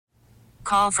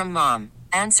Call from mom.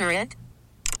 Answer it.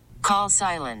 Call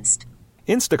silenced.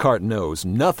 Instacart knows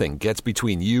nothing gets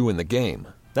between you and the game.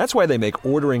 That's why they make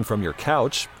ordering from your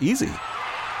couch easy.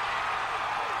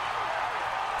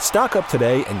 Stock up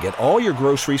today and get all your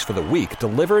groceries for the week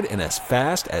delivered in as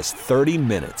fast as 30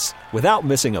 minutes without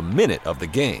missing a minute of the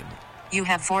game. You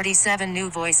have 47 new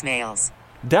voicemails.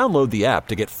 Download the app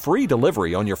to get free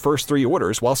delivery on your first 3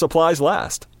 orders while supplies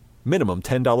last. Minimum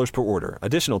 $10 per order.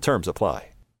 Additional terms apply.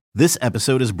 This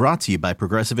episode is brought to you by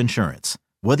Progressive Insurance.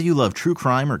 Whether you love true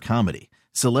crime or comedy,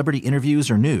 celebrity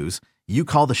interviews or news, you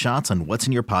call the shots on what's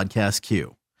in your podcast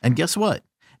queue. And guess what?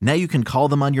 Now you can call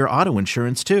them on your auto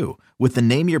insurance too with the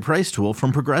Name Your Price tool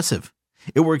from Progressive.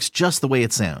 It works just the way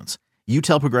it sounds. You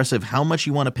tell Progressive how much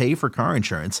you want to pay for car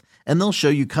insurance, and they'll show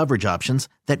you coverage options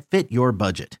that fit your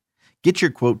budget. Get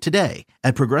your quote today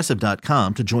at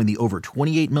Progressive.com to join the over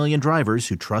 28 million drivers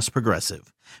who trust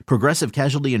Progressive. Progressive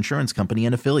Casualty Insurance Company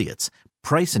and Affiliates.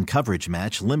 Price and coverage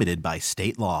match limited by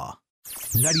state law.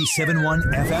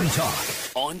 97.1 FM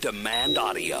Talk. On demand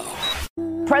audio.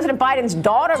 President Biden's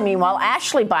daughter, meanwhile,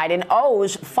 Ashley Biden,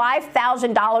 owes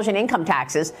 $5,000 in income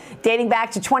taxes dating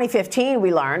back to 2015,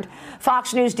 we learned.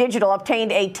 Fox News Digital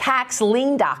obtained a tax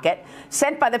lien docket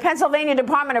sent by the Pennsylvania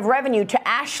Department of Revenue to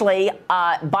Ashley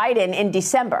Biden in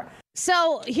December.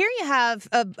 So here you have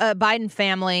a Biden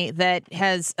family that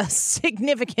has a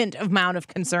significant amount of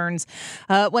concerns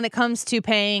when it comes to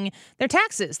paying their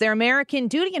taxes, their American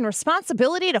duty and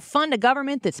responsibility to fund a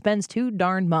government that spends too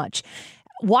darn much.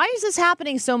 Why is this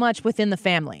happening so much within the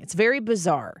family? It's very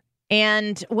bizarre.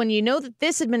 And when you know that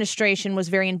this administration was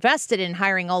very invested in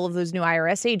hiring all of those new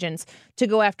IRS agents to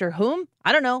go after whom?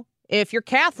 I don't know. If you're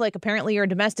Catholic, apparently you're a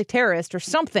domestic terrorist or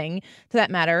something to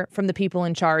that matter from the people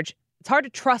in charge. It's hard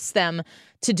to trust them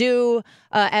to do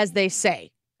as they say,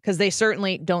 because they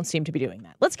certainly don't seem to be doing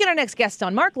that. Let's get our next guest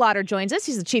on. Marc Lotter joins us.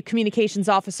 He's the Chief Communications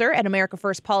Officer at America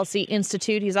First Policy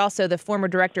Institute. He's also the former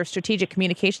Director of Strategic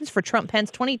Communications for Trump-Pence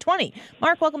 2020.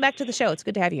 Marc, welcome back to the show. It's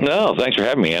good to have you here. No, thanks for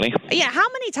having me, Annie. Yeah, how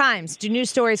many times do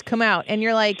news stories come out and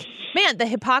you're like, man, the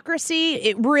hypocrisy,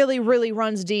 it really, really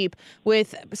runs deep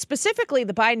with specifically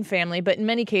the Biden family, but in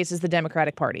many cases, the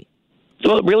Democratic Party?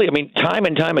 Well, really, I mean, time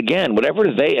and time again, whatever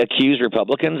they accuse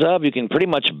Republicans of, you can pretty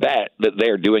much bet that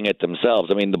they're doing it themselves.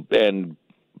 I mean, and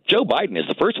Joe Biden is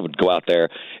the first one to go out there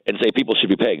and say people should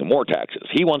be paying more taxes.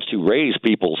 He wants to raise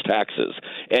people's taxes,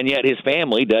 and yet his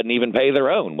family doesn't even pay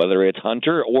their own, whether it's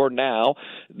Hunter or now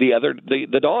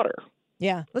the daughter.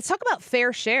 Yeah. Let's talk about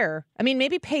fair share. I mean,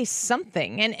 maybe pay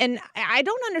something. And I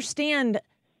don't understand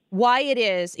why it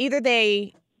is. Either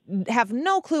they have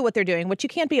no clue what they're doing, which you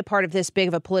can't be a part of this big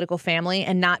of a political family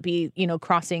and not be,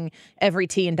 crossing every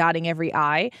T and dotting every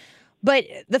I. But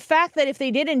the fact that if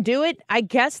they didn't do it, I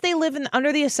guess they live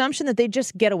under the assumption that they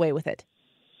just get away with it.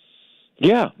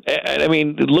 Yeah, and I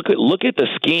mean, look at the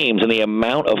schemes and the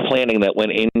amount of planning that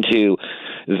went into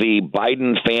the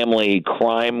Biden family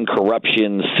crime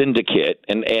corruption syndicate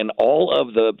and all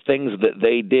of the things that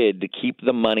they did to keep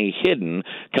the money hidden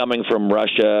coming from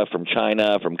Russia, from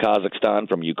China, from Kazakhstan,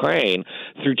 from Ukraine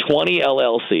through 20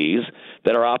 LLCs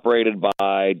that are operated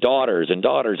by daughters and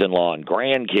daughters-in-law and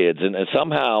grandkids, and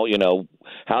somehow,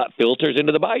 how it filters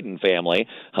into the Biden family.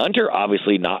 Hunter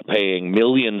obviously not paying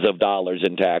millions of dollars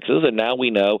in taxes, and now we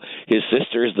know his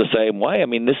sister is the same way. I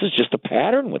mean, this is just a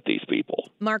pattern with these people.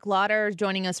 Marc Lotter is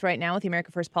joining us right now with the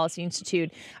America First Policy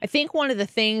Institute. I think one of the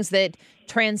things that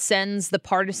transcends the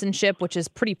partisanship, which is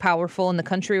pretty powerful in the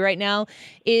country right now,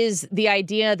 is the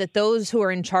idea that those who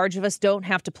are in charge of us don't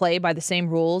have to play by the same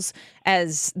rules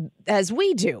as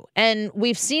we do. And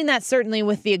we've seen that certainly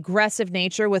with the aggressive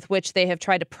nature with which they have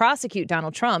tried to prosecute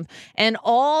Donald Trump and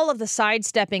all of the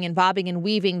sidestepping and bobbing and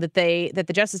weaving that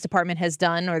the Justice Department has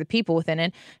done, or the people within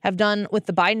it have done with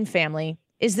the Biden family.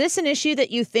 Is this an issue that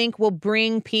you think will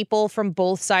bring people from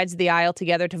both sides of the aisle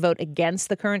together to vote against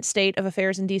the current state of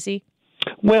affairs in D.C.?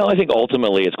 Well, I think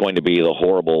ultimately it's going to be the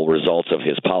horrible results of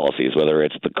his policies, whether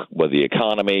it's the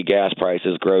economy, gas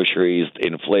prices, groceries,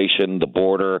 inflation, the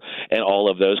border, and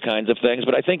all of those kinds of things.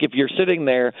 But I think if you're sitting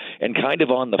there and kind of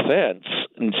on the fence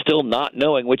and still not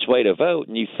knowing which way to vote,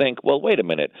 and you think, well, wait a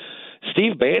minute,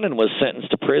 Steve Bannon was sentenced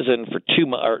to prison for 2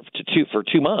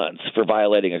 months for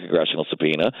violating a congressional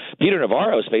subpoena. Peter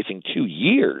Navarro is facing 2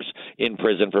 years in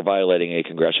prison for violating a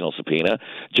congressional subpoena.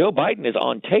 Joe Biden is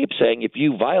on tape saying if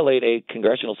you violate a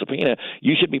congressional subpoena,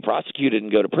 you should be prosecuted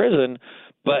and go to prison.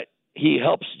 But he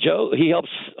helps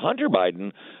Hunter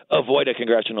Biden avoid a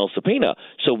congressional subpoena.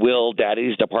 So will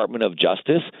Daddy's Department of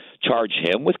Justice charge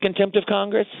him with contempt of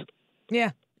Congress?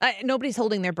 Yeah. Nobody's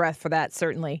holding their breath for that,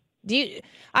 certainly.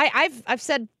 I've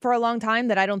said for a long time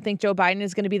that I don't think Joe Biden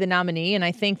is going to be the nominee, and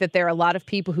I think that there are a lot of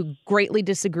people who greatly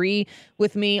disagree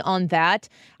with me on that.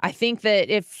 I think that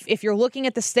if you're looking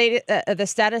at the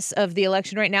status of the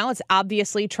election right now, it's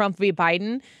obviously Trump v.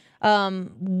 Biden.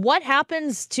 What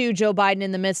happens to Joe Biden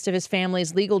in the midst of his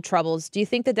family's legal troubles? Do you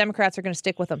think the Democrats are going to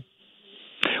stick with him?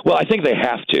 Well, I think they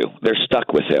have to. They're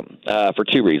stuck with him for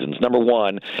two reasons. Number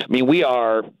one, I mean, we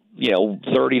are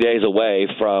 30 days away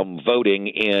from voting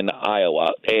in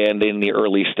Iowa and in the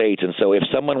early states. And so if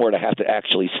someone were to have to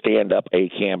actually stand up a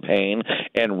campaign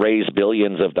and raise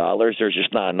billions of dollars, there's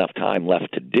just not enough time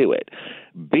left to do it.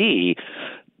 B,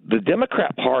 the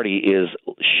Democrat Party is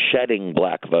shedding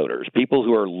black voters, people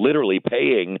who are literally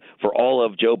paying for all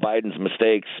of Joe Biden's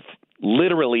mistakes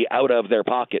literally out of their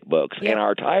pocketbooks and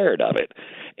are tired of it.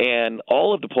 And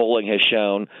all of the polling has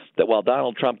shown that while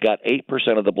Donald Trump got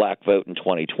 8% of the black vote in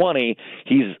 2020,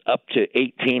 he's up to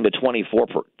 18 to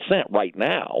 24% right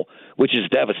now, which is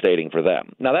devastating for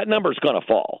them. Now, that number is going to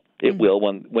fall. It will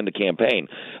when the campaign.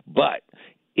 But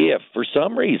if, for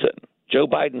some reason, Joe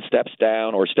Biden steps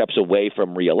down or steps away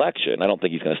from re-election, I don't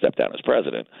think he's going to step down as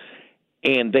president,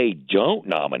 and they don't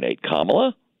nominate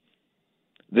Kamala,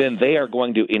 then they are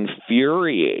going to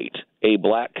infuriate a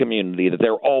black community that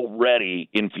they're already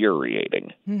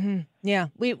infuriating. Mm-hmm. Yeah,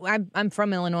 I'm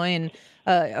from Illinois and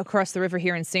across the river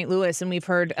here in St. Louis, and we've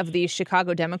heard of these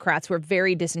Chicago Democrats who are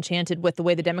very disenchanted with the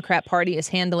way the Democrat Party is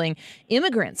handling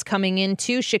immigrants coming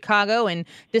into Chicago and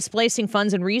displacing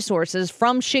funds and resources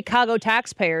from Chicago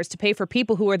taxpayers to pay for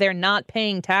people who are there not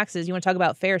paying taxes. You want to talk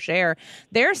about fair share?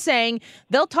 They're saying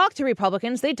they'll talk to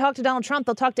Republicans. They talk to Donald Trump.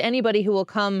 They'll talk to anybody who will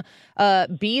come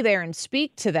be there and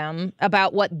speak to them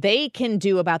about what they can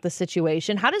do about the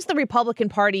situation. How does the Republican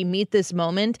Party meet this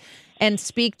moment and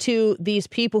speak to these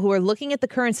people who are looking at the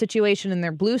current situation in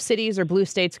their blue cities or blue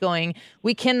states going,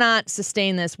 we cannot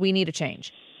sustain this, we need a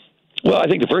change? Well, I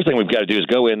think the first thing we've got to do is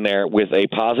go in there with a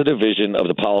positive vision of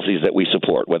the policies that we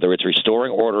support, whether it's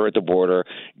restoring order at the border,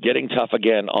 getting tough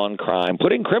again on crime,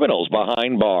 putting criminals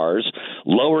behind bars,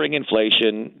 lowering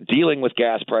inflation, dealing with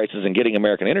gas prices, and getting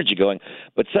American energy going.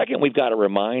 But second, we've got to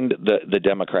remind the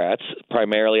Democrats,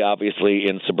 primarily obviously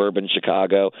in suburban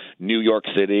Chicago, New York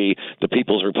City, the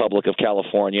People's Republic of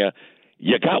California,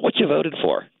 you got what you voted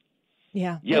for.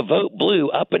 Yeah. You vote blue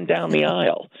up and down the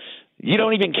aisle. You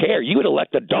don't even care. You would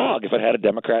elect a dog if it had a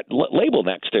Democrat label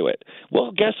next to it.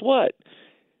 Well, guess what?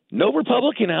 No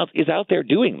Republican is out there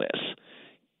doing this.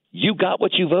 You got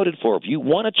what you voted for. If you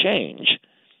want to change,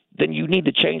 then you need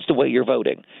to change the way you're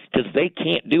voting because they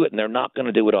can't do it and they're not going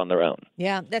to do it on their own.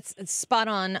 Yeah, that's spot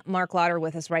on. Marc Lotter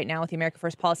with us right now with the America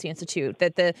First Policy Institute,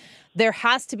 that there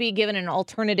has to be given an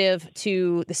alternative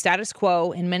to the status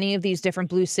quo in many of these different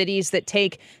blue cities that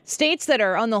take states that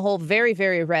are on the whole very,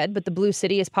 very red, but the blue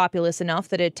city is populous enough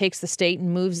that it takes the state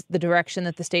and moves the direction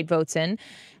that the state votes in.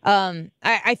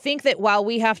 I think that while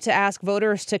we have to ask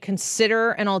voters to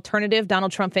consider an alternative,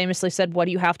 Donald Trump famously said, what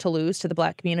do you have to lose to the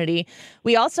black community?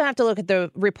 We also have to look at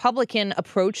the Republican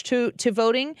approach to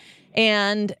voting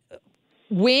and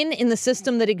win in the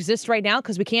system that exists right now,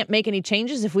 because we can't make any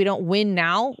changes if we don't win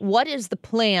now. What is the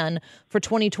plan for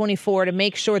 2024 to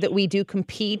make sure that we do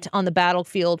compete on the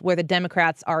battlefield where the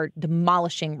Democrats are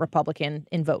demolishing Republican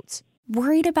in votes?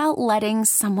 Worried about letting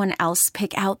someone else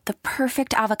pick out the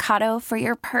perfect avocado for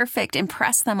your perfect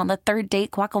impress them on the third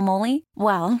date guacamole?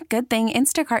 Well, good thing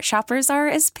Instacart shoppers are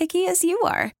as picky as you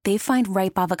are. They find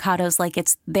ripe avocados like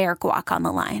it's their guac on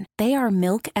the line. They are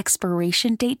milk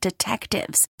expiration date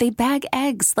detectives. They bag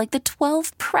eggs like the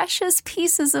 12 precious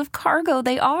pieces of cargo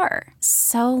they are.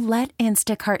 So let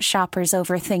Instacart shoppers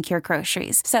overthink your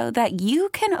groceries so that you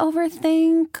can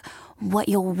overthink what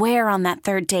you'll wear on that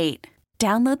third date.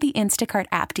 Download the Instacart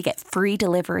app to get free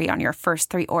delivery on your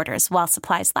first 3 orders while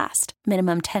supplies last.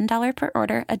 Minimum $10 per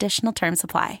order. Additional terms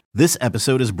apply. This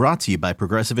episode is brought to you by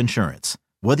Progressive Insurance.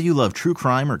 Whether you love true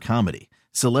crime or comedy,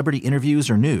 celebrity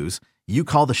interviews or news, you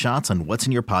call the shots on what's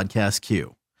in your podcast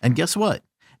queue. And guess what?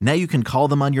 Now you can call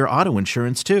them on your auto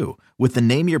insurance too with the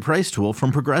Name Your Price tool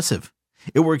from Progressive.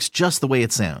 It works just the way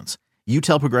it sounds. You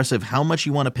tell Progressive how much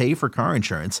you want to pay for car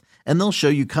insurance, and they'll show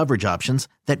you coverage options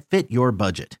that fit your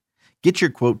budget. Get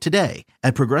your quote today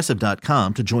at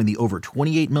Progressive.com to join the over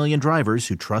 28 million drivers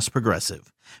who trust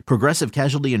Progressive. Progressive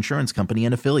Casualty Insurance Company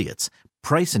and Affiliates.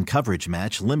 Price and coverage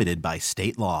match limited by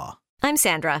state law. I'm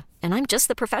Sandra, and I'm just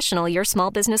the professional your small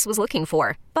business was looking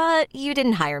for. But you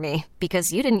didn't hire me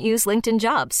because you didn't use LinkedIn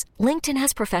Jobs. LinkedIn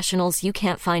has professionals you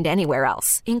can't find anywhere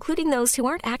else, including those who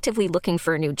aren't actively looking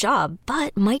for a new job,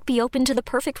 but might be open to the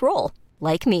perfect role,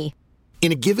 like me.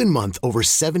 In a given month, over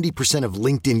 70% of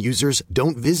LinkedIn users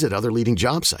don't visit other leading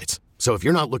job sites. So if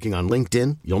you're not looking on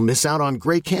LinkedIn, you'll miss out on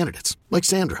great candidates like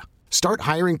Sandra. Start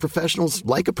hiring professionals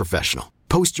like a professional.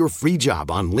 Post your free job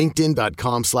on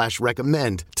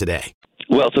linkedin.com/recommend today.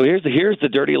 Well, so here's the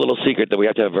dirty little secret that we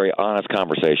have to have a very honest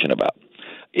conversation about.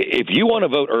 If you want to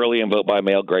vote early and vote by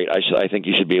mail, great. I think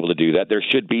you should be able to do that. There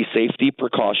should be safety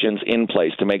precautions in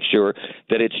place to make sure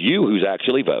that it's you who's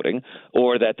actually voting,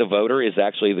 or that the voter is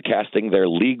actually casting their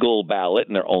legal ballot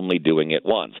and they're only doing it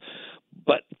once.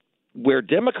 But where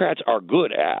Democrats are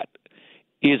good at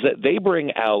is that they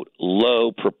bring out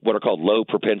what are called low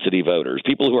propensity voters,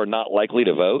 people who are not likely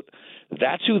to vote.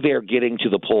 That's who they're getting to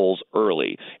the polls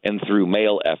early and through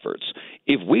mail efforts.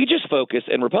 If we just focus,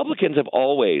 and Republicans have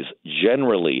always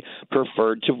generally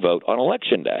preferred to vote on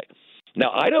Election Day.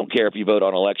 Now, I don't care if you vote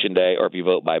on Election Day or if you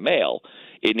vote by mail.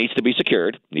 It needs to be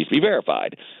secured, needs to be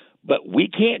verified. But we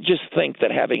can't just think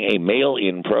that having a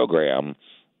mail-in program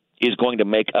is going to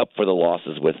make up for the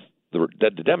losses with the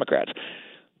Democrats.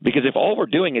 Because if all we're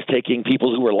doing is taking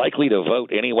people who are likely to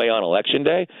vote anyway on Election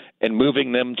Day and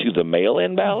moving them to the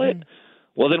mail-in ballot,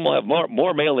 well, then we'll have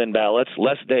more mail-in ballots,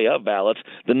 less day-of ballots.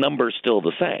 The number's still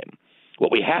the same.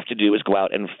 What we have to do is go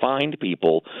out and find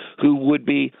people who would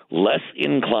be less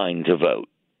inclined to vote.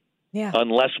 Yeah.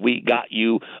 Unless we got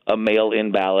you a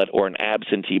mail-in ballot or an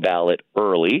absentee ballot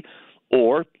early.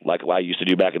 Or, like I used to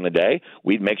do back in the day,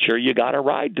 we'd make sure you got a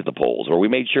ride to the polls, or we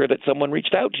made sure that someone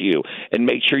reached out to you and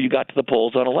made sure you got to the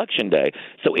polls on Election Day.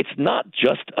 So it's not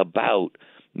just about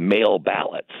mail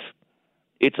ballots.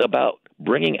 It's about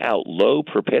bringing out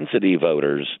low-propensity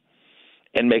voters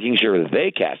and making sure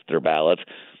they cast their ballots,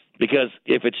 because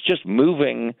if it's just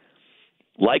moving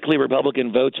likely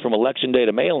Republican votes from Election Day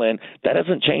to mail-in, that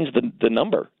doesn't change the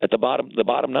number at the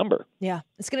bottom number. Yeah,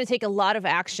 it's going to take a lot of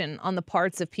action on the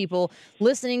parts of people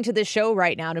listening to this show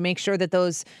right now to make sure that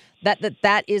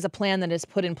that is a plan that is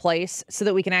put in place so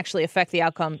that we can actually affect the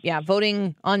outcome. Yeah,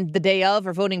 voting on the day of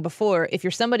or voting before. If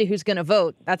you're somebody who's going to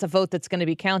vote, that's a vote that's going to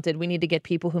be counted. We need to get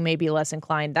people who may be less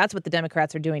inclined. That's what the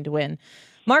Democrats are doing to win.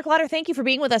 Marc Lotter, thank you for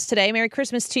being with us today. Merry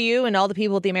Christmas to you and all the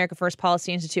people at the America First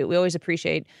Policy Institute. We always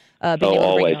appreciate being able to bring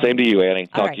always. Same to you, Annie.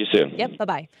 Talk to you soon. Yep,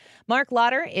 bye-bye. Marc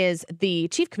Lotter is the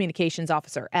Chief Communications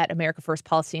Officer at America First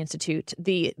Policy Institute.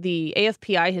 The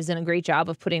AFPI has done a great job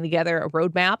of putting together a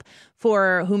roadmap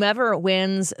for whomever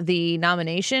wins the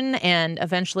nomination and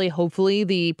eventually, hopefully,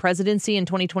 the presidency in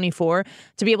 2024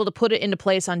 to be able to put it into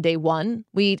place on day one.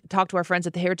 We talked to our friends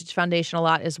at the Heritage Foundation a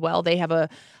lot as well. They have a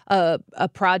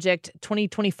project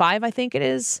 2025, I think it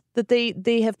is, that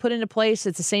they have put into place.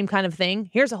 It's the same kind of thing.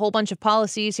 Here's a whole bunch of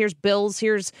policies. Here's bills.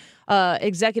 Here's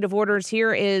executive orders.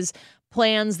 Here is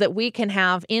plans that we can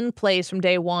have in place from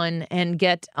day one and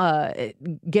get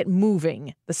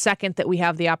moving the second that we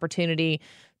have the opportunity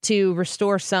to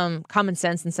restore some common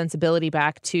sense and sensibility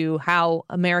back to how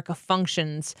America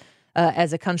functions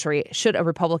as a country should a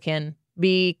Republican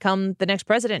become the next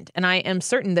president. And I am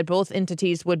certain that both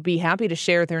entities would be happy to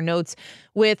share their notes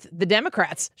with the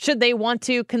Democrats should they want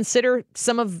to consider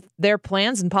some of their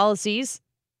plans and policies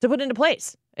to put into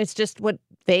place. It's just what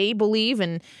they believe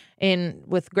and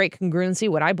with great congruency,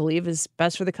 what I believe is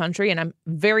best for the country. And I'm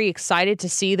very excited to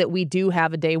see that we do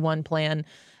have a day one plan,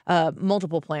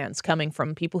 multiple plans coming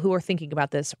from people who are thinking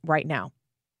about this right now.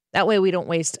 That way we don't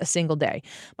waste a single day.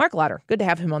 Marc Lotter, good to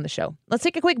have him on the show. Let's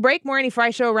take a quick break. More Annie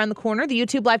Frey Show around the corner. The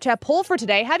YouTube live chat poll for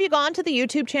today. Have you gone to the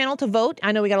YouTube channel to vote?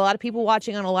 I know we got a lot of people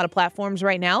watching on a lot of platforms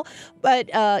right now. But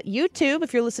YouTube,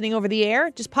 if you're listening over the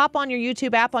air, just pop on your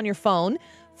YouTube app on your phone,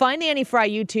 find the Annie Frey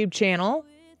YouTube channel,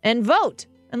 and vote.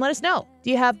 And let us know.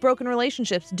 Do you have broken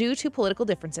relationships due to political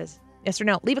differences? Yes or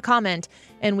no? Leave a comment,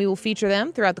 and we will feature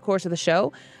them throughout the course of the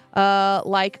show.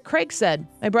 Like Craig said,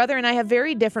 my brother and I have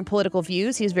very different political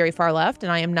views. He's very far left,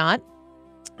 and I am not.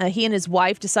 He and his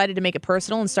wife decided to make it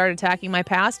personal and started attacking my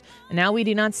past, and now we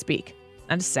do not speak.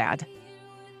 That is sad.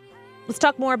 Let's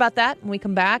talk more about that when we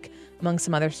come back, among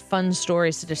some other fun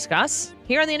stories to discuss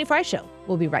here on The Annie Frey Show.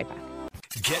 We'll be right back.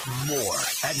 Get more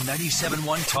at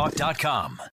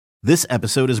 971talk.com. This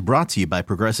episode is brought to you by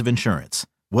Progressive Insurance.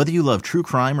 Whether you love true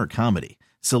crime or comedy,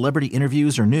 celebrity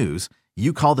interviews or news,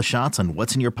 you call the shots on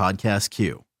what's in your podcast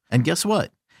queue. And guess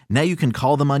what? Now you can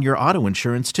call them on your auto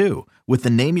insurance too with the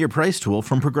Name Your Price tool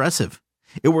from Progressive.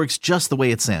 It works just the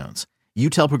way it sounds. You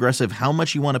tell Progressive how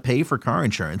much you want to pay for car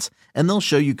insurance, and they'll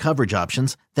show you coverage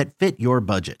options that fit your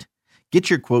budget. Get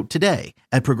your quote today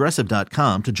at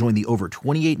Progressive.com to join the over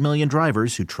 28 million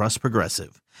drivers who trust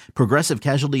Progressive. Progressive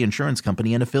Casualty Insurance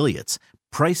Company and Affiliates.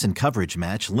 Price and coverage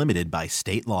match limited by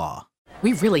state law.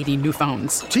 We really need new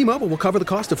phones. T-Mobile will cover the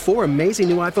cost of 4 amazing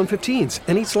new iPhone 15s,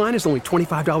 and each line is only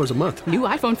 $25 a month. New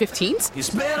iPhone 15s?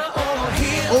 It's better over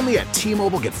here. Only at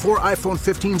T-Mobile, get 4 iPhone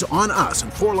 15s on us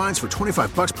and 4 lines for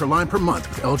 $25 per line per month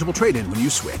with eligible trade-in when you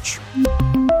switch.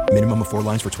 Minimum of 4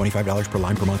 lines for $25 per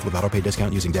line per month with autopay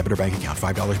discount using debit or bank account.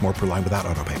 $5 more per line without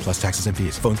autopay, plus taxes and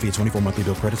fees. Phone fee at 24 monthly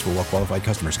bill credits for well-qualified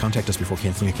customers. Contact us before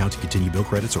canceling account to continue bill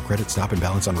credits or credit stop and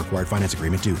balance on required finance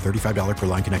agreement due. $35 per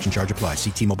line connection charge applies. See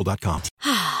T-Mobile.com.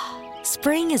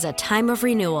 Spring is a time of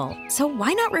renewal, so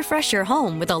why not refresh your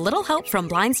home with a little help from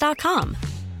Blinds.com?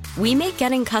 We make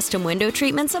getting custom window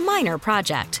treatments a minor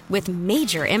project with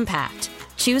major impact.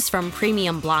 Choose from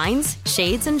premium blinds,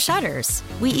 shades, and shutters.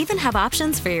 We even have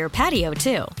options for your patio,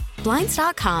 too.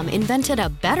 Blinds.com invented a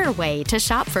better way to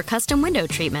shop for custom window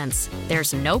treatments.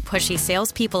 There's no pushy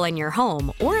salespeople in your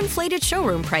home or inflated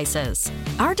showroom prices.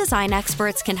 Our design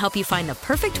experts can help you find the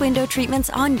perfect window treatments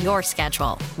on your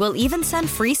schedule. We'll even send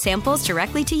free samples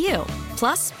directly to you.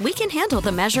 Plus, we can handle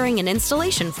the measuring and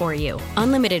installation for you.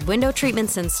 Unlimited window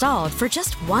treatments installed for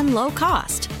just one low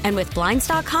cost. And with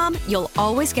Blinds.com, you'll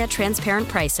always get transparent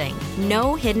pricing.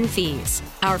 No hidden fees.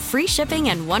 Our free shipping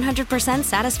and 100%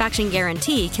 satisfaction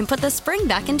guarantee can put the spring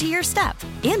back into your step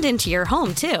and into your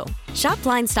home, too. Shop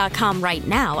Blinds.com right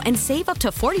now and save up to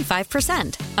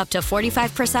 45%. Up to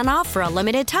 45% off for a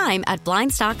limited time at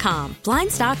Blinds.com.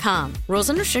 Blinds.com. Rules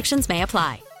and restrictions may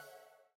apply.